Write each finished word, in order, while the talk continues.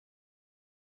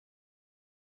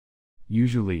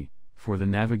Usually, for the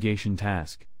navigation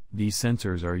task, these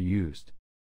sensors are used.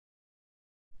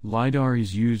 LiDAR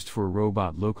is used for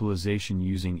robot localization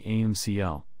using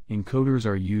AMCL, encoders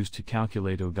are used to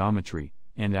calculate odometry,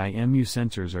 and IMU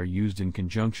sensors are used in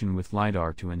conjunction with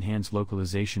LiDAR to enhance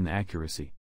localization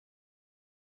accuracy.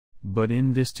 But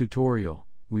in this tutorial,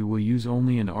 we will use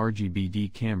only an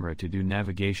RGBD camera to do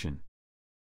navigation.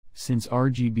 Since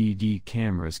RGBD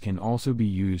cameras can also be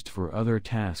used for other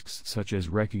tasks such as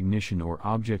recognition or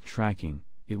object tracking,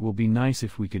 it will be nice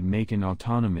if we could make an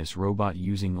autonomous robot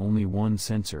using only one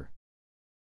sensor.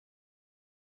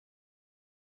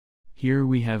 Here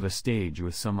we have a stage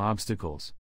with some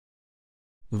obstacles.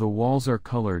 The walls are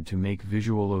colored to make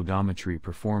visual odometry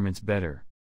performance better.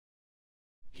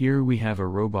 Here we have a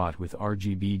robot with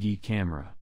RGBD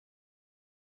camera.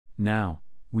 Now,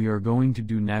 we are going to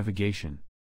do navigation.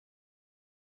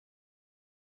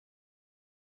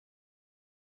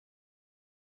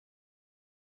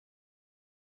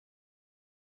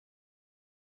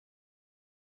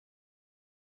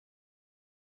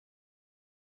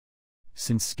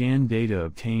 Since scan data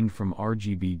obtained from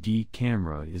RGBD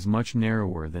camera is much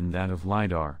narrower than that of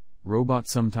LiDAR, robot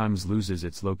sometimes loses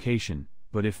its location,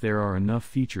 but if there are enough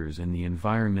features in the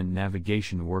environment,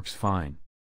 navigation works fine.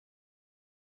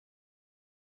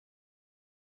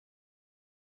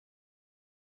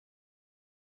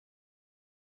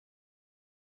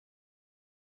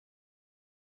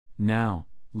 Now,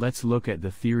 let's look at the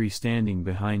theory standing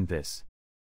behind this.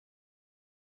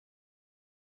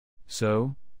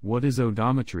 So, what is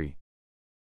odometry?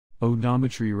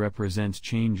 Odometry represents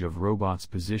change of robot's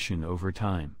position over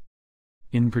time.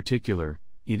 In particular,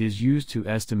 it is used to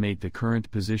estimate the current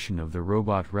position of the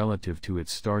robot relative to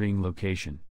its starting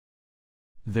location.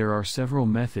 There are several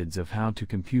methods of how to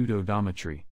compute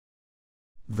odometry.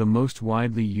 The most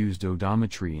widely used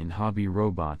odometry in hobby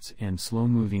robots and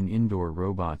slow-moving indoor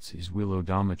robots is wheel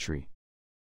odometry.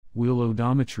 Wheel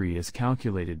odometry is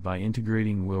calculated by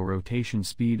integrating wheel rotation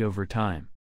speed over time.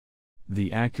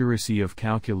 The accuracy of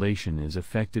calculation is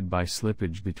affected by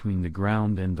slippage between the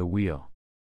ground and the wheel.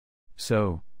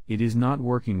 So, it is not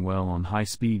working well on high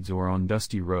speeds or on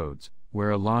dusty roads, where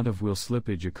a lot of wheel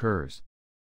slippage occurs.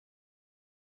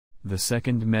 The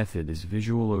second method is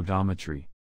visual odometry.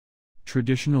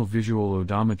 Traditional visual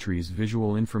odometry's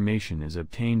visual information is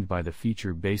obtained by the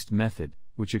feature-based method,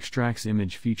 which extracts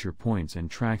image feature points and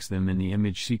tracks them in the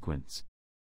image sequence.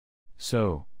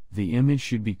 So, the image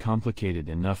should be complicated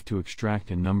enough to extract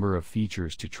a number of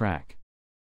features to track.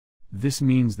 This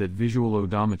means that visual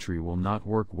odometry will not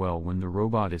work well when the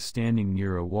robot is standing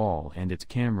near a wall and its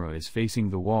camera is facing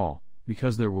the wall,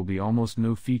 because there will be almost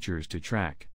no features to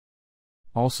track.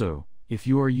 Also, if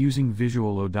you are using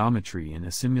visual odometry in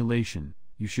a simulation,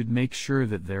 you should make sure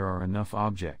that there are enough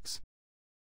objects.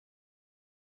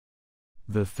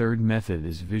 The third method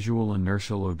is visual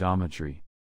inertial odometry.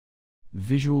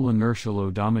 Visual inertial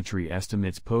odometry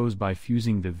estimates pose by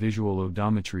fusing the visual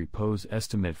odometry pose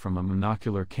estimate from a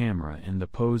monocular camera and the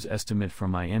pose estimate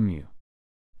from IMU.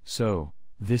 So,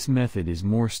 this method is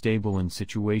more stable in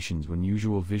situations when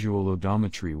usual visual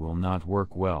odometry will not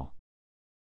work well.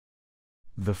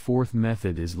 The fourth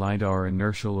method is LiDAR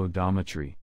inertial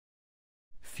odometry.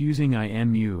 Fusing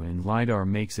IMU and LiDAR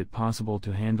makes it possible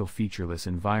to handle featureless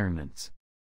environments.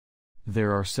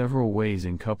 There are several ways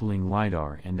in coupling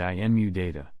LiDAR and IMU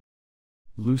data.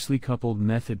 Loosely coupled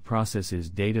method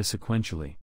processes data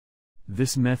sequentially.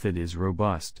 This method is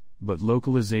robust, but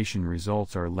localization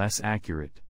results are less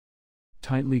accurate.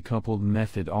 Tightly coupled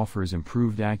method offers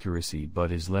improved accuracy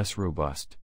but is less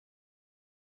robust.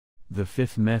 The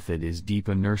fifth method is deep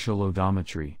inertial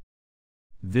odometry.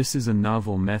 This is a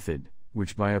novel method,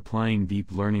 which by applying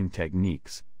deep learning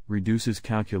techniques, reduces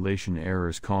calculation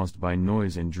errors caused by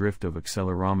noise and drift of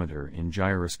accelerometer and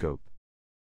gyroscope.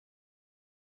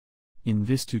 In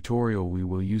this tutorial we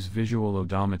will use visual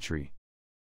odometry.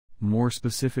 More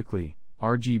specifically,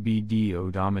 RGBD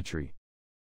odometry.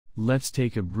 Let's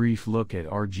take a brief look at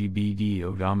RGBD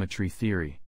odometry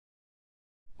theory.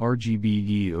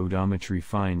 RGBD odometry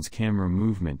finds camera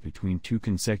movement between two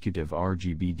consecutive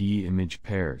RGBD image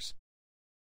pairs.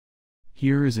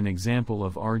 Here is an example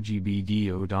of RGBD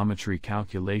odometry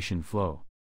calculation flow.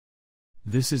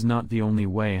 This is not the only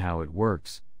way how it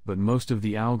works, but most of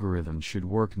the algorithms should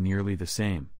work nearly the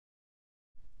same.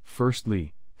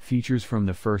 Firstly, features from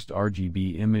the first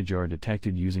RGB image are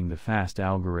detected using the FAST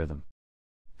algorithm.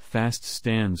 FAST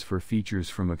stands for Features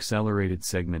from Accelerated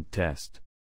Segment Test.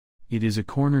 It is a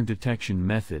corner detection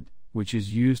method, which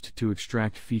is used to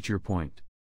extract feature point.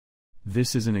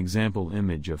 This is an example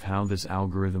image of how this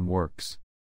algorithm works.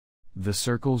 The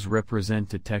circles represent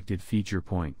detected feature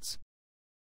points.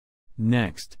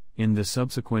 Next, in the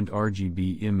subsequent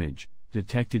RGB image,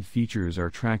 detected features are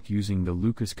tracked using the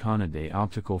Lucas-Conade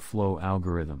optical flow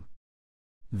algorithm.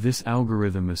 This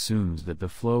algorithm assumes that the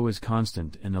flow is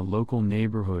constant in a local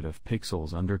neighborhood of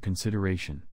pixels under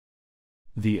consideration.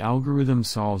 The algorithm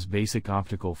solves basic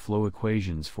optical flow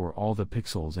equations for all the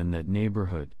pixels in that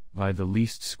neighborhood, by the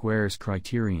least squares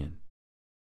criterion.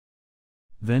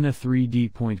 Then a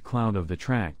 3D point cloud of the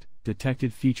tracked,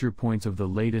 detected feature points of the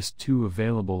latest two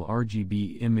available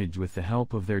RGB image with the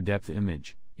help of their depth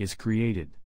image, is created.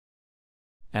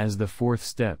 As the fourth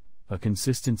step, a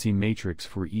consistency matrix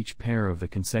for each pair of the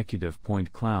consecutive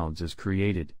point clouds is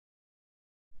created.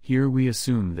 Here we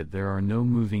assume that there are no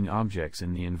moving objects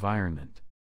in the environment.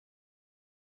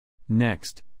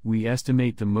 Next, we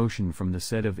estimate the motion from the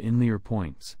set of inlier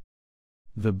points.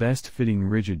 The best fitting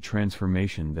rigid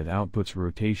transformation that outputs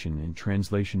rotation and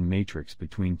translation matrix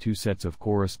between two sets of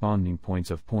corresponding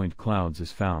points of point clouds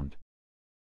is found.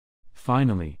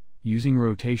 Finally, using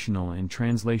rotational and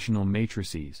translational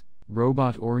matrices,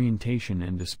 robot orientation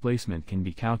and displacement can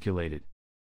be calculated.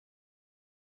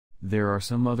 There are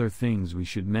some other things we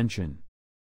should mention.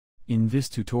 In this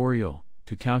tutorial,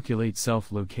 to calculate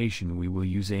self-location we will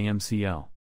use AMCL.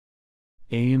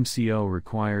 AMCL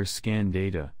requires scan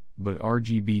data, but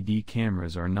RGBD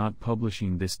cameras are not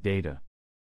publishing this data.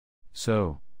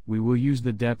 So, we will use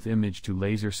the depth image to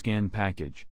laser scan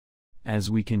package.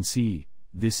 As we can see,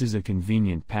 this is a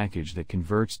convenient package that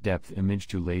converts depth image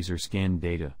to laser scan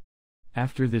data.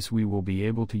 After this we will be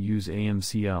able to use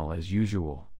AMCL as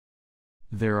usual.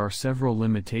 There are several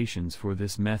limitations for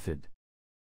this method.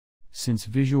 Since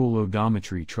visual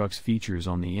odometry tracks features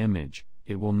on the image,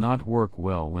 it will not work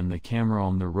well when the camera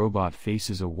on the robot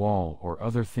faces a wall or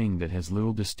other thing that has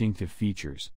little distinctive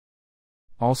features.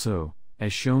 Also,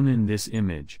 as shown in this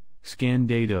image, scan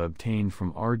data obtained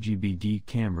from RGBD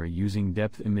camera using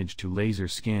depth image to laser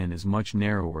scan is much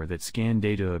narrower than scan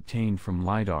data obtained from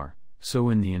LiDAR, so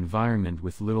in the environment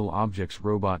with little objects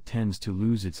robot tends to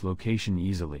lose its location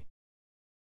easily.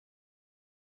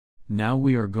 Now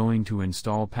we are going to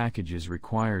install packages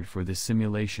required for this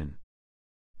simulation.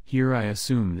 Here I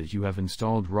assume that you have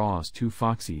installed ROS2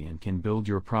 Foxy and can build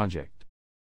your project.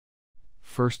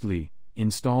 Firstly,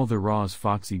 install the ROS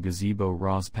Foxy Gazebo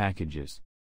ROS packages.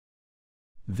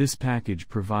 This package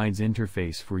provides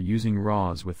interface for using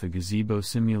ROS with the Gazebo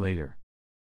simulator.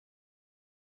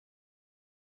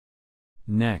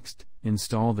 Next,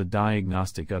 install the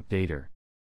Diagnostic Updater.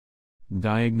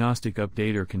 Diagnostic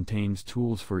Updater contains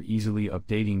tools for easily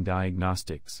updating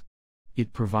diagnostics.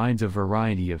 It provides a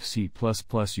variety of C++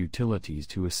 utilities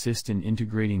to assist in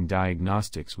integrating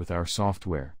diagnostics with our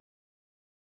software.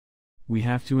 We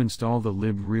have to install the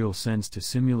lib RealSense to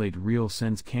simulate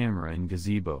RealSense camera in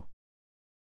Gazebo.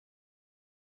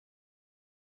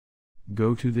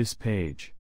 Go to this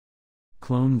page.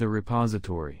 Clone the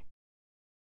repository.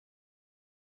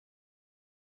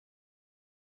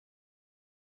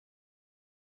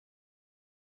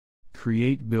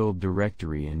 Create build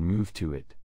directory and move to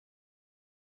it.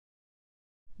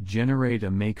 Generate a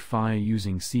makefile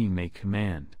using cmake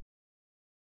command.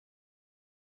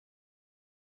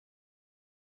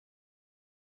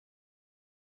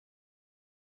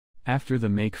 After the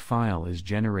makefile is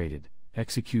generated,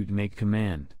 execute make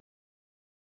command.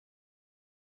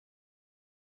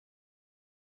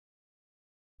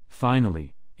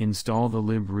 Finally, install the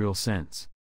lib RealSense.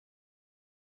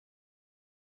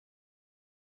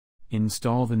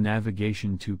 Install the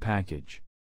Navigation 2 package.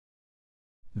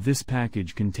 This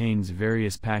package contains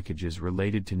various packages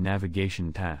related to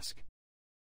navigation task.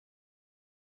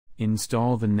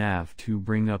 Install the Nav2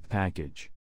 Bring Up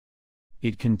package.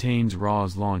 It contains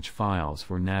ROS launch files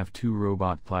for Nav2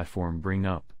 robot platform Bring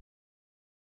Up.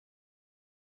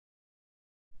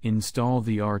 Install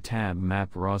the RTab Map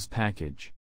ROS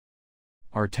package.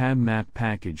 RTab Map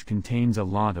package contains a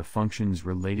lot of functions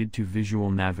related to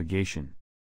visual navigation.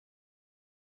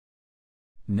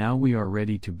 Now we are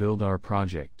ready to build our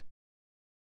project.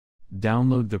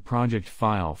 Download the project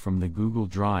file from the Google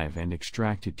Drive and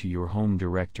extract it to your home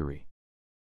directory.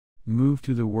 Move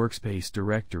to the Workspace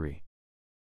directory.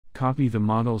 Copy the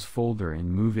Models folder and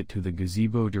move it to the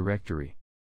Gazebo directory.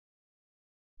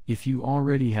 If you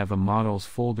already have a Models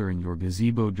folder in your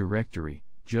Gazebo directory,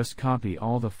 just copy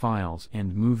all the files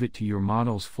and move it to your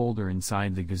Models folder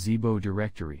inside the Gazebo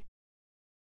directory.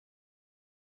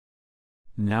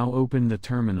 Now open the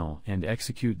terminal and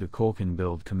execute the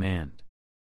build command.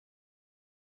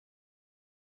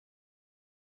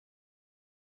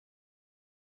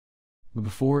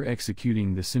 Before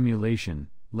executing the simulation,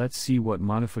 let's see what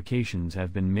modifications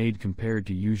have been made compared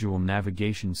to usual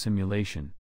navigation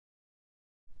simulation.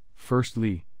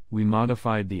 Firstly, we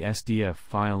modified the SDF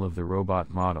file of the robot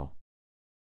model.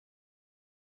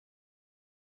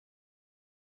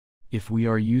 If we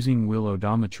are using wheel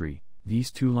odometry,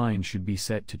 these two lines should be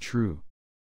set to true.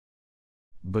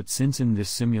 But since in this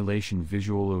simulation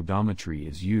visual odometry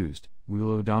is used,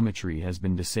 wheel odometry has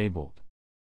been disabled.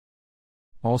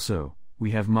 Also,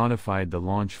 we have modified the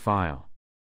launch file.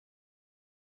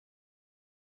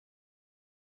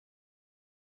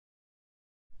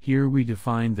 Here we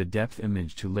define the depth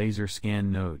image to laser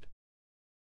scan node.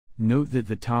 Note that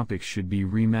the topics should be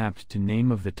remapped to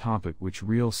name of the topic which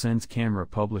RealSense camera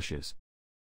publishes.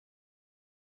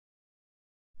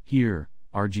 Here,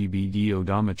 RGBD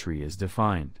odometry is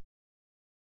defined.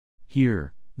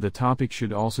 Here, the topic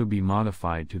should also be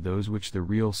modified to those which the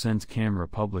RealSense camera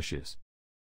publishes.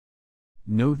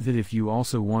 Note that if you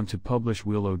also want to publish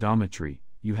wheel odometry,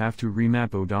 you have to remap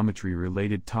odometry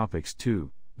related topics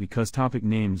too, because topic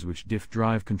names which diff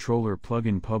drive controller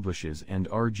plugin publishes and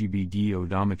RGBD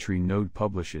odometry node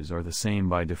publishes are the same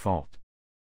by default.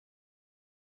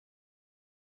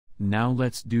 Now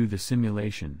let's do the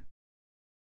simulation.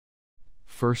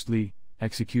 Firstly,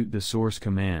 execute the source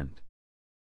command.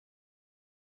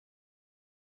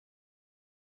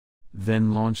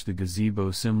 Then launch the Gazebo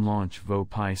Sim Launch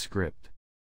VoPy script.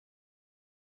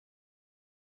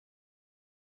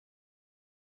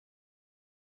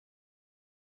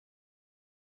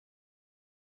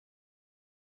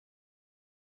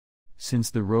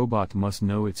 Since the robot must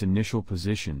know its initial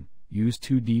position, use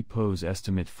 2D pose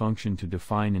estimate function to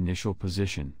define initial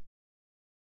position.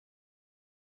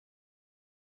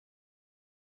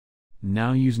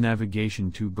 Now use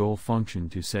navigation to goal function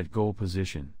to set goal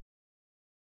position.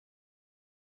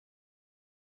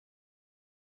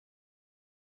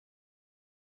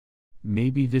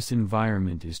 Maybe this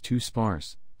environment is too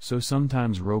sparse, so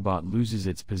sometimes robot loses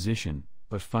its position,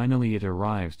 but finally it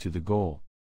arrives to the goal.